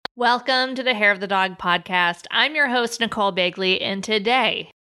Welcome to the Hair of the Dog podcast. I'm your host, Nicole Begley, and today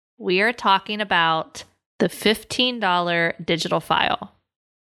we are talking about the $15 digital file.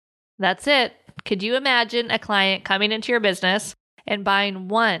 That's it. Could you imagine a client coming into your business and buying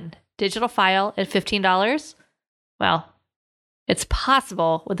one digital file at $15? Well, it's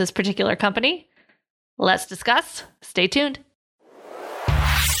possible with this particular company. Let's discuss. Stay tuned.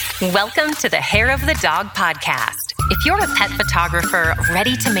 Welcome to the Hair of the Dog podcast. If you're a pet photographer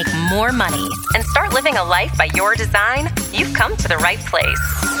ready to make more money and start living a life by your design, you've come to the right place.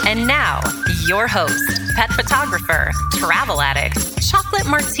 And now, your host, pet photographer, travel addict, chocolate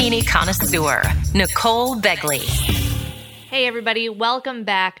martini connoisseur, Nicole Begley. Hey everybody, welcome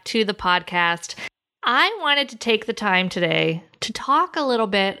back to the podcast. I wanted to take the time today to talk a little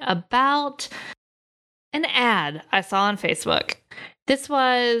bit about an ad I saw on Facebook. This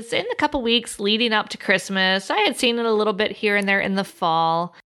was in the couple weeks leading up to Christmas. I had seen it a little bit here and there in the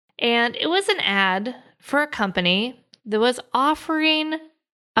fall. And it was an ad for a company that was offering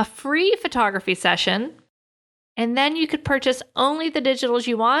a free photography session. And then you could purchase only the digitals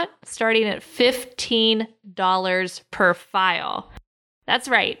you want, starting at $15 per file. That's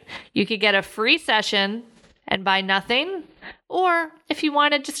right. You could get a free session and buy nothing. Or if you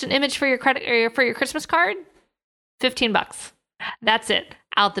wanted just an image for your credit or for your Christmas card, $15. That's it.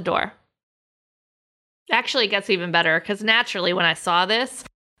 Out the door. Actually, it gets even better because naturally when I saw this,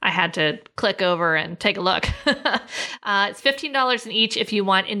 I had to click over and take a look. It's $15 in each if you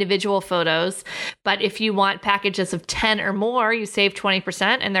want individual photos. But if you want packages of 10 or more, you save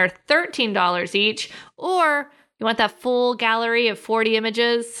 20% and they're $13 each. Or you want that full gallery of 40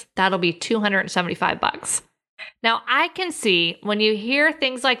 images, that'll be $275. Now, I can see when you hear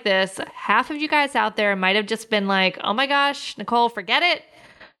things like this, half of you guys out there might have just been like, oh my gosh, Nicole, forget it.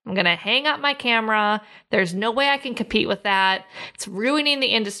 I'm going to hang up my camera. There's no way I can compete with that. It's ruining the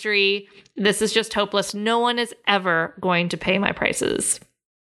industry. This is just hopeless. No one is ever going to pay my prices.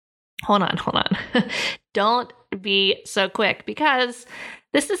 Hold on. Don't be so quick because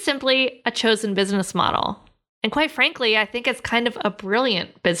this is simply a chosen business model. And quite frankly, I think it's kind of a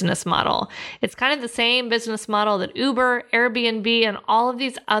brilliant business model. It's kind of the same business model that Uber, Airbnb, and all of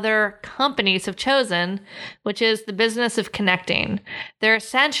these other companies have chosen, which is the business of connecting. They're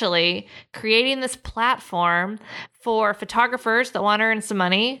essentially creating this platform for photographers that want to earn some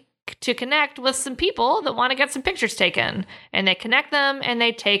money to connect with some people that want to get some pictures taken. And they connect them and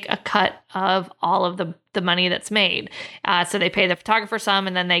they take a cut of all of the money that's made. So they pay the photographer some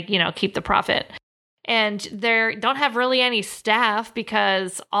and then they, keep the profit. And they don't have really any staff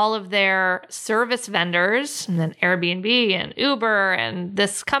because all of their service vendors, and then Airbnb and Uber and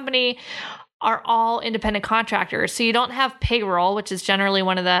this company are all independent contractors. So you don't have payroll, which is generally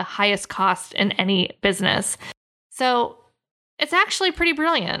one of the highest costs in any business. So it's actually pretty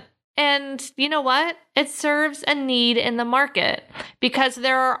brilliant. And you know what? It serves a need in the market because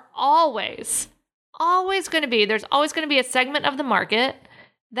there are always going to be a segment of the market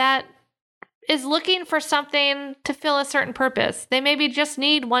that is looking for something to fill a certain purpose. They maybe just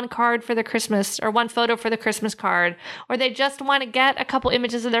need one card for the Christmas or one photo for the Christmas card, or they just want to get a couple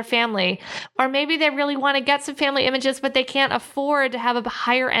images of their family, or maybe they really want to get some family images, but they can't afford to have a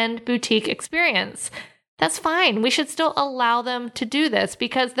higher end boutique experience. That's fine. We should still allow them to do this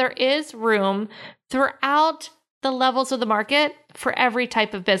because there is room throughout the levels of the market for every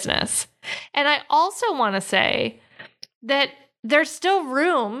type of business. And I also want to say that there's still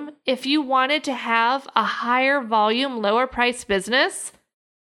room if you wanted to have a higher volume, lower price business.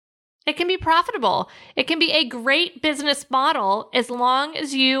 It can be profitable. It can be a great business model as long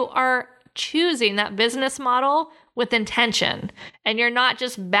as you are choosing that business model with intention and you're not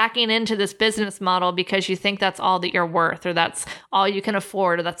just backing into this business model because you think that's all that you're worth or that's all you can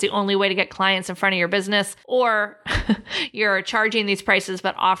afford or that's the only way to get clients in front of your business, or you're charging these prices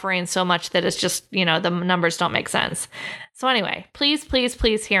but offering so much that it's just, the numbers don't make sense. So anyway, please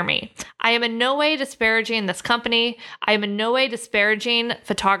hear me. I am in no way disparaging this company. I am in no way disparaging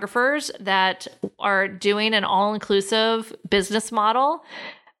photographers that are doing an all-inclusive business model.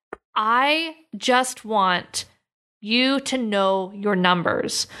 I just want you to know your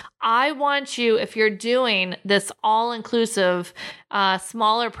numbers. I want you, if you're doing this all-inclusive,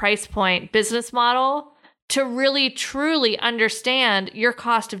 smaller price point business model, to really truly understand your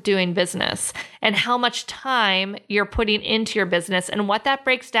cost of doing business and how much time you're putting into your business and what that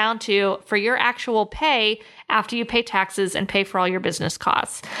breaks down to for your actual pay after you pay taxes and pay for all your business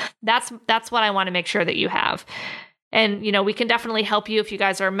costs. That's what I want to make sure that you have. And, we can definitely help you if you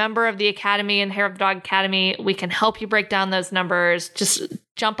guys are a member of the Academy and Hair of the Dog Academy. We can help you break down those numbers. Just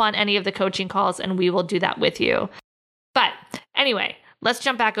jump on any of the coaching calls and we will do that with you. But anyway, let's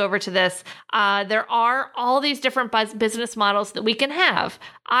jump back over to this. There are all these different business models that we can have.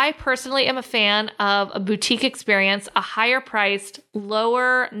 I personally am a fan of a boutique experience, a higher priced,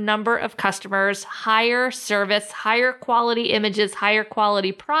 lower number of customers, higher service, higher quality images, higher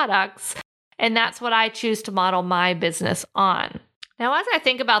quality products. And that's what I choose to model my business on. Now, as I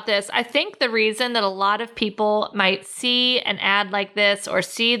think about this, I think the reason that a lot of people might see an ad like this or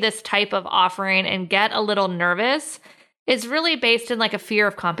see this type of offering and get a little nervous is really based in like a fear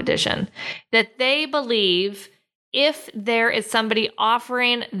of competition. That they believe if there is somebody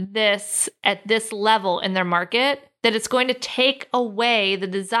offering this at this level in their market, that it's going to take away the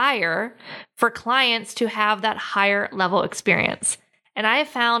desire for clients to have that higher level experience. And I have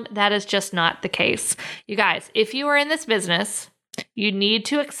found that is just not the case. You guys, if you are in this business, you need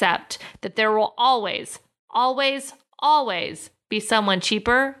to accept that there will always, always, always be someone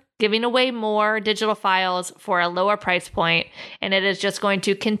cheaper giving away more digital files for a lower price point, and it is just going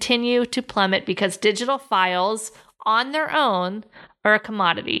to continue to plummet because digital files on their own are a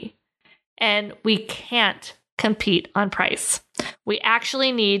commodity, and we can't compete on price. We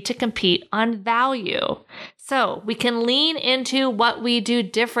actually need to compete on value. So we can lean into what we do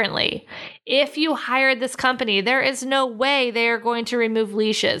differently. If you hired this company, there is no way they are going to remove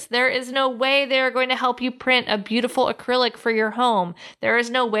leashes. There is no way they are going to help you print a beautiful acrylic for your home. There is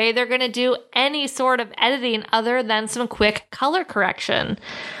no way they're going to do any sort of editing other than some quick color correction.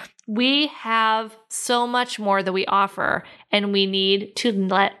 We have so much more that we offer, and we need to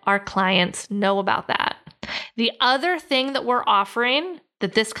let our clients know about that. The other thing that we're offering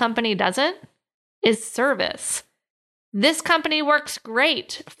that this company doesn't is service. This company works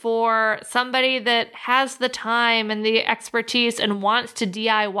great for somebody that has the time and the expertise and wants to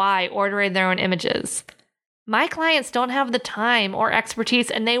DIY ordering their own images. My clients don't have the time or expertise,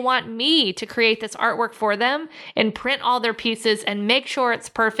 and they want me to create this artwork for them and print all their pieces and make sure it's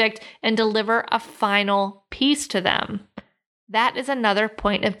perfect and deliver a final piece to them. That is another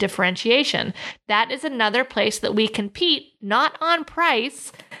point of differentiation. That is another place that we compete, not on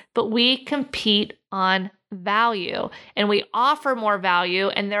price, but we compete on value. And we offer more value,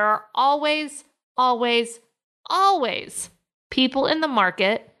 and there are always, always, always people in the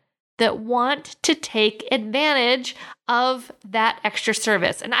market that want to take advantage of that extra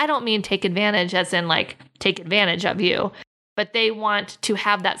service. And I don't mean take advantage as in like take advantage of you, but they want to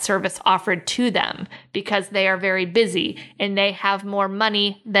have that service offered to them because they are very busy and they have more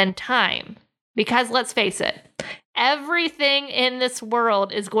money than time. Because let's face it, everything in this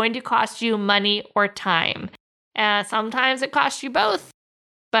world is going to cost you money or time. Sometimes it costs you both,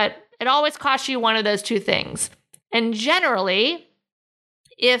 but it always costs you one of those two things. And generally,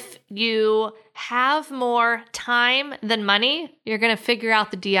 if you have more time than money, you're going to figure out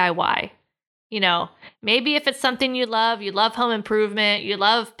the DIY. You know, maybe if it's something you love home improvement, you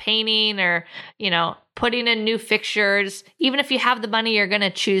love painting or, putting in new fixtures. Even if you have the money, you're going to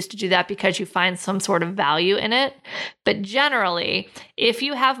choose to do that because you find some sort of value in it. But generally, if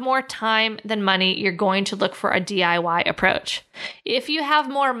you have more time than money, you're going to look for a DIY approach. If you have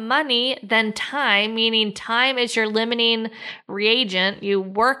more money than time, meaning time is your limiting reagent, you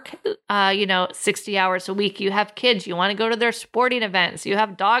work, 60 hours a week, you have kids, you want to go to their sporting events, you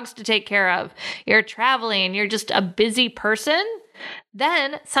have dogs to take care of, you're traveling, you're just a busy person,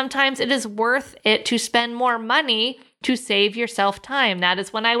 then sometimes it is worth it to spend more money to save yourself time. That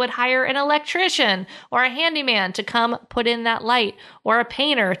is when I would hire an electrician or a handyman to come put in that light or a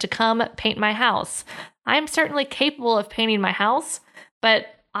painter to come paint my house. I'm certainly capable of painting my house, but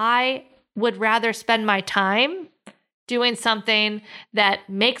I would rather spend my time doing something that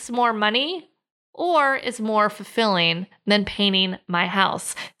makes more money or is more fulfilling than painting my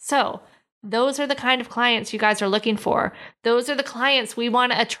house. So those are the kind of clients you guys are looking for. Those are the clients we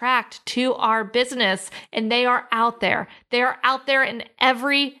want to attract to our business, and they are out there. They are out there in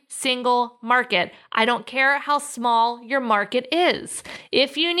every single market. I don't care how small your market is.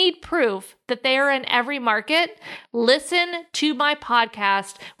 If you need proof that they are in every market, listen to my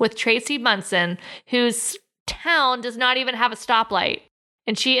podcast with Tracy Munson, whose town does not even have a stoplight.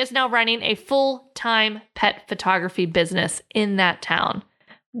 And she is now running a full-time pet photography business in that town.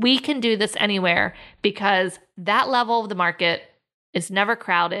 We can do this anywhere because that level of the market is never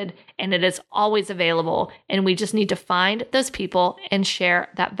crowded and it is always available. And we just need to find those people and share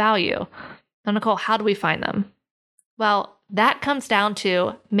that value. Now, Nicole, how do we find them? Well, that comes down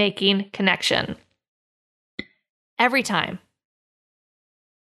to making connection. Every time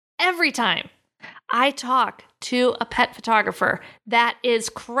I talk to a pet photographer that is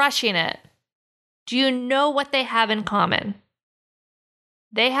crushing it, do you know what they have in common?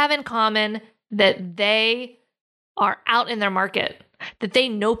 They have in common that they are out in their market. that they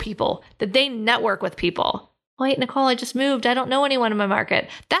know people, that they network with people. Wait, Nicole, I just moved. I don't know anyone in my market.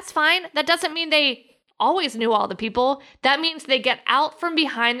 That's fine. That doesn't mean they always knew all the people. That means they get out from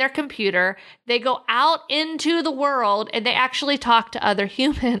behind their computer, they go out into the world, and they actually talk to other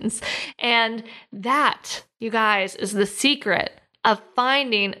humans. And that, you guys, is the secret of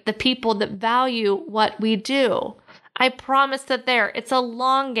finding the people that value what we do. I promise that it's a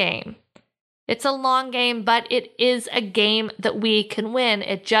long game. It's a long game, but it is a game that we can win.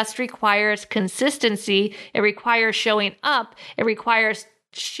 It just requires consistency. It requires showing up. It requires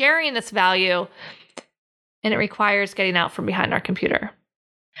sharing this value. And it requires getting out from behind our computer.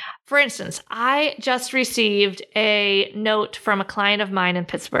 For instance, I just received a note from a client of mine in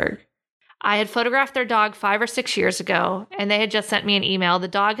Pittsburgh. I had photographed their dog 5 or 6 years ago, and they had just sent me an email. The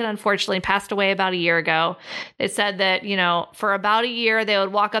dog had unfortunately passed away about a year ago. They said that, for about a year, they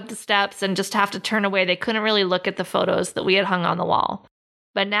would walk up the steps and just have to turn away. They couldn't really look at the photos that we had hung on the wall.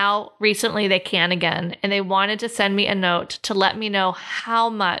 But now, recently, they can again, and they wanted to send me a note to let me know how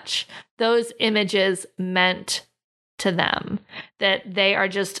much those images meant to them, that they are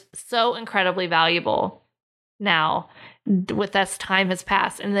just so incredibly valuable now with as time has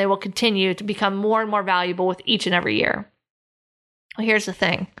passed, and they will continue to become more and more valuable with each and every year. Well, here's the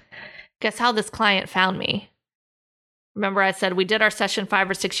thing. Guess how this client found me? Remember I said we did our session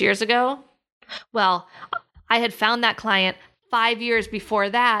 5 or 6 years ago? Well, I had found that client 5 years before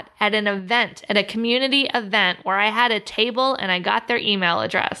that at an event, at a community event where I had a table and I got their email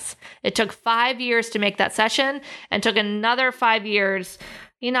address. It took 5 years to make that session and took another 5 years,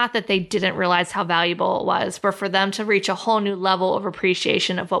 not that they didn't realize how valuable it was, but for them to reach a whole new level of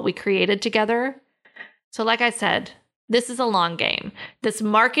appreciation of what we created together. So like I said, this is a long game. This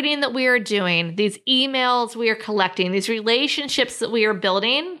marketing that we are doing, these emails we are collecting, these relationships that we are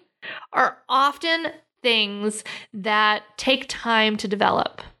building are often things that take time to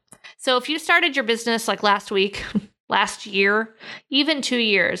develop. So if you started your business like last week, last year, even 2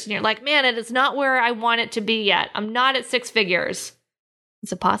 years, and you're like, man, it is not where I want it to be yet. I'm not at 6 figures.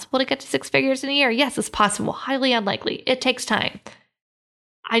 Is it possible to get to 6 figures in a year? Yes, it's possible. Highly unlikely. It takes time.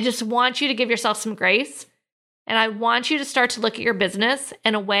 I just want you to give yourself some grace. And I want you to start to look at your business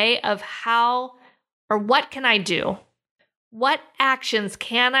in a way of what can I do? What actions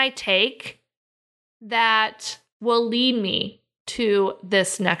can I take that will lead me to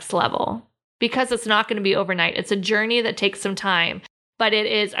this next level? Because it's not going to be overnight. It's a journey that takes some time, but it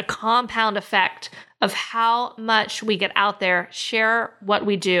is a compound effect of how much we get out there, share what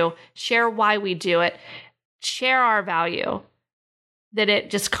we do, share why we do it, share our value, that it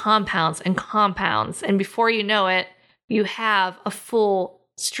just compounds and compounds. And before you know it, you have a full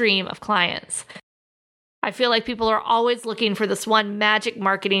stream of clients. I feel like people are always looking for this one magic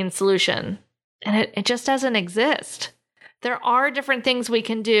marketing solution. And it just doesn't exist. There are different things we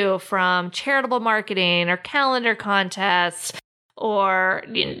can do, from charitable marketing or calendar contests or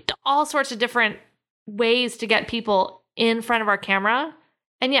all sorts of different ways to get people in front of our camera.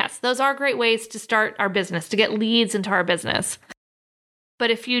 And yes, those are great ways to start our business, to get leads into our business. But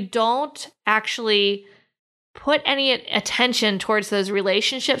if you don't actually put any attention towards those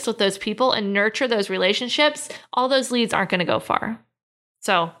relationships with those people and nurture those relationships, all those leads aren't going to go far.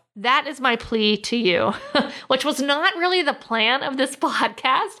 So that is my plea to you, which was not really the plan of this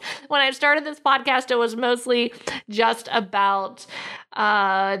podcast. When I started this podcast, it was mostly just about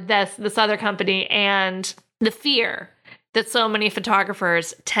this other company and the fear that so many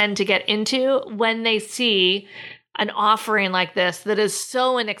photographers tend to get into when they see an offering like this that is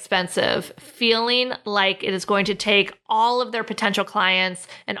so inexpensive, feeling like it is going to take all of their potential clients,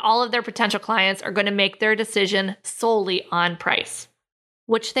 and all of their potential clients are going to make their decision solely on price,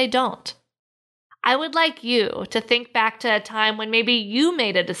 which they don't. I would like you to think back to a time when maybe you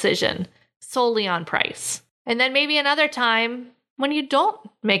made a decision solely on price, and then maybe another time when you don't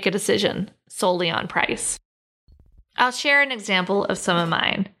make a decision solely on price. I'll share an example of some of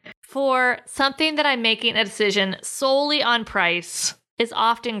mine. For something that I'm making a decision solely on price is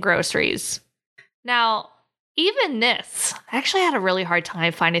often groceries. Now, even this, I actually had a really hard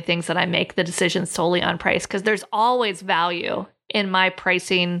time finding things that I make the decision solely on price, because there's always value in my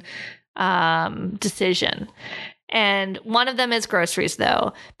pricing decision. And one of them is groceries,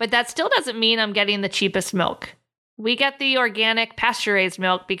 though. But that still doesn't mean I'm getting the cheapest milk. We get the organic pasture-raised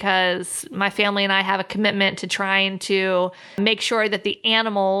milk because my family and I have a commitment to trying to make sure that the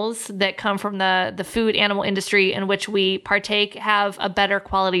animals that come from the food animal industry in which we partake have a better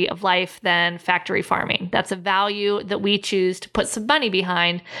quality of life than factory farming. That's a value that we choose to put some money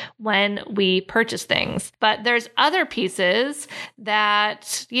behind when we purchase things. But there's other pieces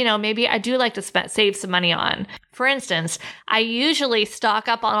that, maybe I do like to save some money on. For instance, I usually stock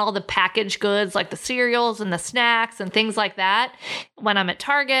up on all the packaged goods like the cereals and the snacks and things like that when I'm at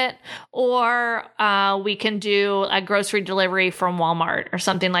Target, or we can do a grocery delivery from Walmart or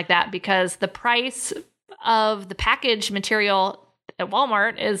something like that, because the price of the packaged material at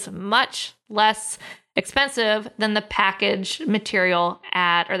Walmart is much less expensive than the packaged material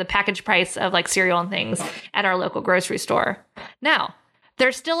or the packaged price of like cereal and things at our local grocery store. Now,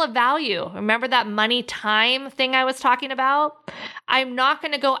 there's still a value. Remember that money time thing I was talking about? I'm not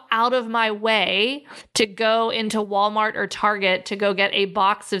going to go out of my way to go into Walmart or Target to go get a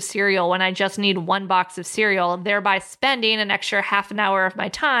box of cereal when I just need one box of cereal, thereby spending an extra half an hour of my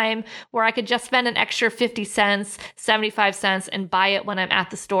time where I could just spend an extra 50 cents, 75 cents and buy it when I'm at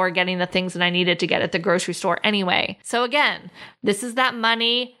the store getting the things that I needed to get at the grocery store anyway. So again, this is that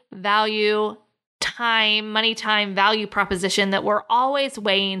money value money time value proposition that we're always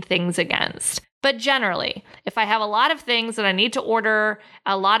weighing things against. But generally, if I have a lot of things that I need to order,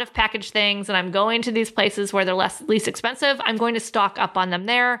 a lot of packaged things, and I'm going to these places where they're least expensive, I'm going to stock up on them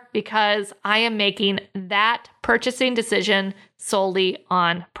there because I am making that purchasing decision solely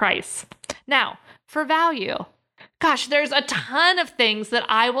on price. Now, for value, gosh, there's a ton of things that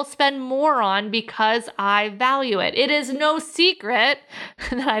I will spend more on because I value it. It is no secret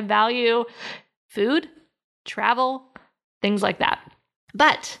that I value food, travel, things like that.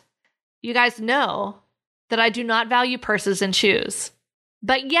 But you guys know that I do not value purses and shoes.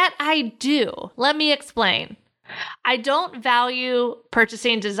 But yet I do. Let me explain. I don't value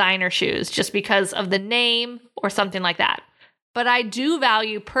purchasing designer shoes just because of the name or something like that. But I do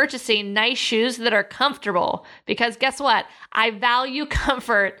value purchasing nice shoes that are comfortable because guess what? I value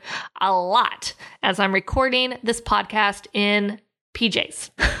comfort a lot as I'm recording this podcast in PJs.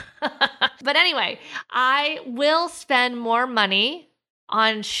 But anyway, I will spend more money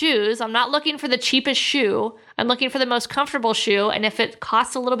on shoes. I'm not looking for the cheapest shoe. I'm looking for the most comfortable shoe. And if it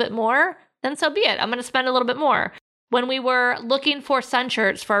costs a little bit more, then so be it. I'm going to spend a little bit more. When we were looking for sun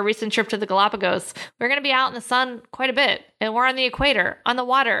shirts for our recent trip to the Galapagos, we're going to be out in the sun quite a bit. And we're on the equator, on the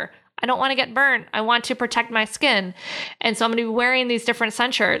water. I don't want to get burnt. I want to protect my skin. And so I'm going to be wearing these different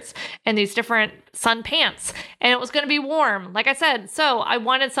sun shirts and these different sun pants. And it was going to be warm, like I said. So I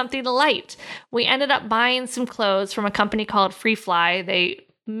wanted something light. We ended up buying some clothes from a company called Free Fly. They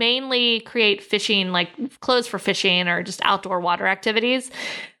mainly create fishing, like clothes for fishing or just outdoor water activities.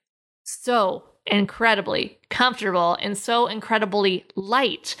 So incredibly comfortable and so incredibly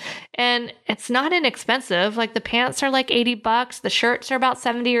light. And it's not inexpensive. Like the pants are like $80. The shirts are about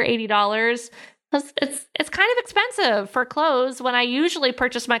 $70 or $80. It's kind of expensive for clothes when I usually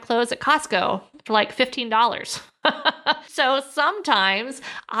purchase my clothes at Costco for like $15. So sometimes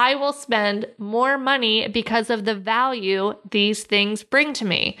I will spend more money because of the value these things bring to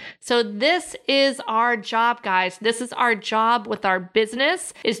me. So this is our job, guys. This is our job with our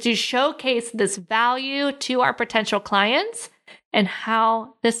business, is to showcase this value to our potential clients and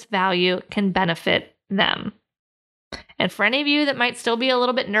how this value can benefit them. And for any of you that might still be a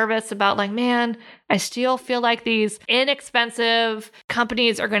little bit nervous about like, man, I still feel like these inexpensive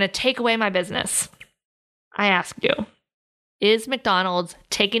companies are going to take away my business. I ask you, is McDonald's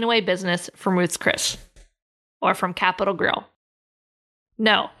taking away business from Ruth's Chris or from Capital Grille?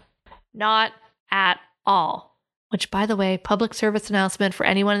 No, not at all. Which, by the way, public service announcement for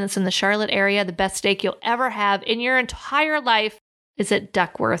anyone that's in the Charlotte area, the best steak you'll ever have in your entire life is at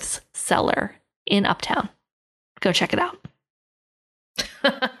Duckworth's Cellar in Uptown. Go check it out.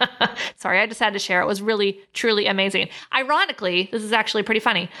 Sorry, I just had to share. It was really, truly amazing. Ironically, this is actually pretty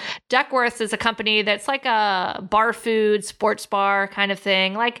funny. Duckworth's is a company that's like a bar food, sports bar kind of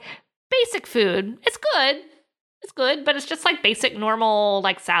thing, like basic food. It's good, but it's just like basic, normal,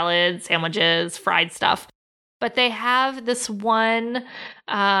 like salads, sandwiches, fried stuff. But they have this one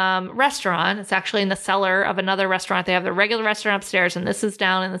restaurant. It's actually in the cellar of another restaurant. They have the regular restaurant upstairs, and this is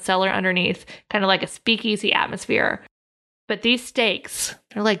down in the cellar underneath, kind of like a speakeasy atmosphere. But these steaks,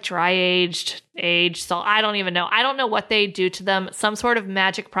 they're like dry aged, salt. I don't even know. I don't know what they do to them. Some sort of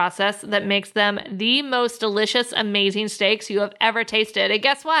magic process that makes them the most delicious, amazing steaks you have ever tasted. And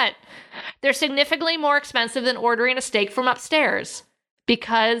guess what? They're significantly more expensive than ordering a steak from upstairs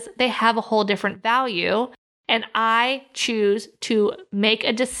because they have a whole different value. And I choose to make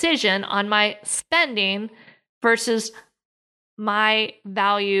a decision on my spending versus my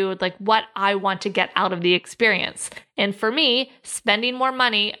value, like what I want to get out of the experience. And for me, spending more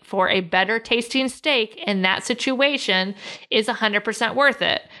money for a better tasting steak in that situation is 100% worth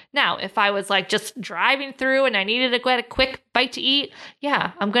it. Now, if I was like just driving through and I needed to get a quick bite to eat,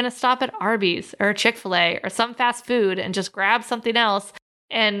 yeah, I'm going to stop at Arby's or Chick-fil-A or some fast food and just grab something else.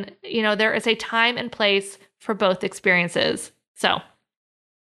 And, you know, there is a time and place for both experiences. So,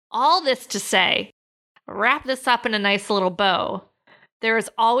 all this to say, wrap this up in a nice little bow. There is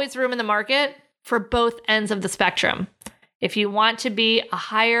always room in the market for both ends of the spectrum. If you want to be a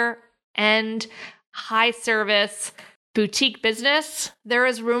higher end, high service, boutique business, there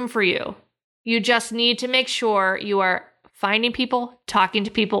is room for you. You just need to make sure you are finding people, talking to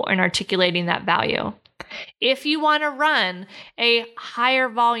people, and articulating that value. If you want to run a higher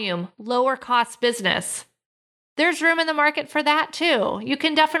volume, lower cost business, there's room in the market for that too. You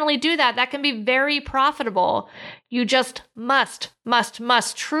can definitely do that. That can be very profitable. You just must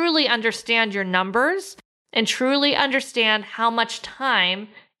truly understand your numbers and truly understand how much time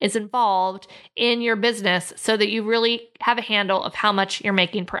is involved in your business so that you really have a handle of how much you're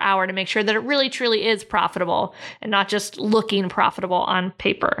making per hour to make sure that it really truly is profitable and not just looking profitable on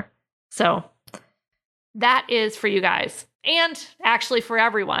paper. So that is for you guys, and actually for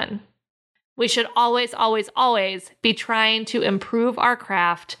everyone. We should always be trying to improve our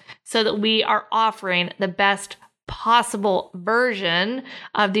craft so that we are offering the best possible version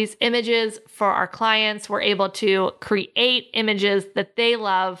of these images for our clients. We're able to create images that they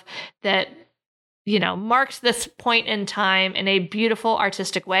love, that, marks this point in time in a beautiful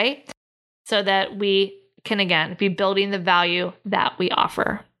artistic way so that we can, again, be building the value that we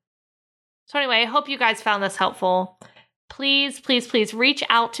offer. So anyway, I hope you guys found this helpful. Please reach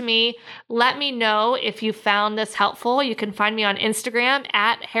out to me. Let me know if you found this helpful. You can find me on Instagram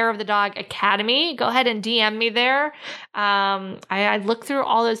at Hair of the Dog Academy. Go ahead and DM me there. I look through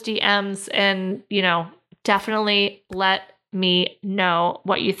all those DMs and, definitely let me know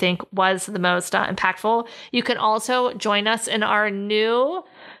what you think was the most impactful. You can also join us in our new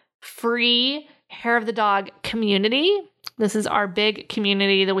free Hair of the Dog community. This is our big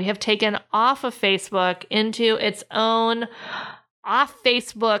community that we have taken off of Facebook into its own off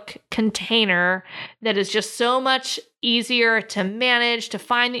Facebook container that is just so much easier to manage, to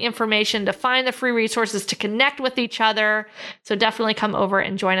find the information, to find the free resources, to connect with each other. So definitely come over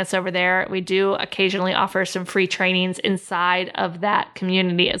and join us over there. We do occasionally offer some free trainings inside of that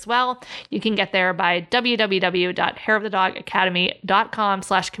community as well. You can get there by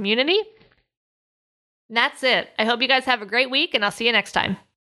www.hairofthedogacademy.com/community. And that's it. I hope you guys have a great week, and I'll see you next time.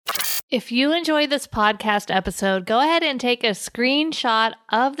 If you enjoyed this podcast episode, go ahead and take a screenshot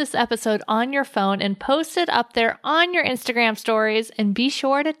of this episode on your phone and post it up there on your Instagram stories, and be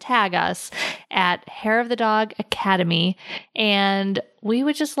sure to tag us at Hair of the Dog Academy. And we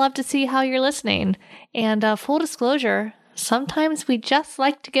would just love to see how you're listening. And full disclosure, sometimes we just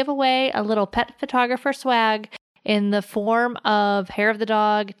like to give away a little pet photographer swag in the form of Hair of the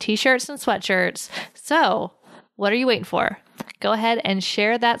Dog t-shirts and sweatshirts. So what are you waiting for? Go ahead and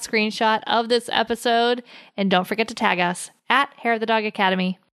share that screenshot of this episode, and don't forget to tag us at Hair of the Dog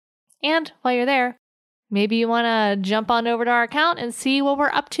Academy. And while you're there, maybe you want to jump on over to our account and see what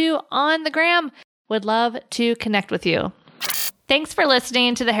we're up to on the gram. Would love to connect with you. Thanks for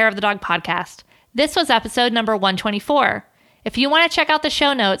listening to the Hair of the Dog podcast. This was episode number 124. If you want to check out the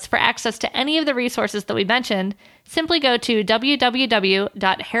show notes for access to any of the resources that we mentioned, simply go to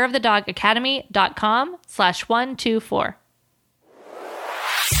www.hairofthedogacademy.com/124.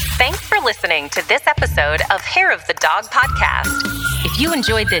 Thanks for listening to this episode of Hair of the Dog podcast. If you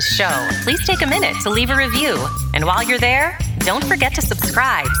enjoyed this show, please take a minute to leave a review. And while you're there, don't forget to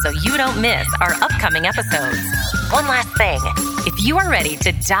subscribe so you don't miss our upcoming episodes. One last thing, if you are ready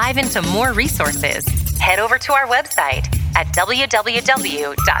to dive into more resources, head over to our website at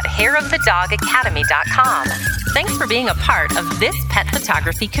www.hairofthedogacademy.com. Thanks for being a part of this pet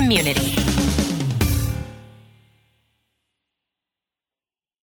photography community.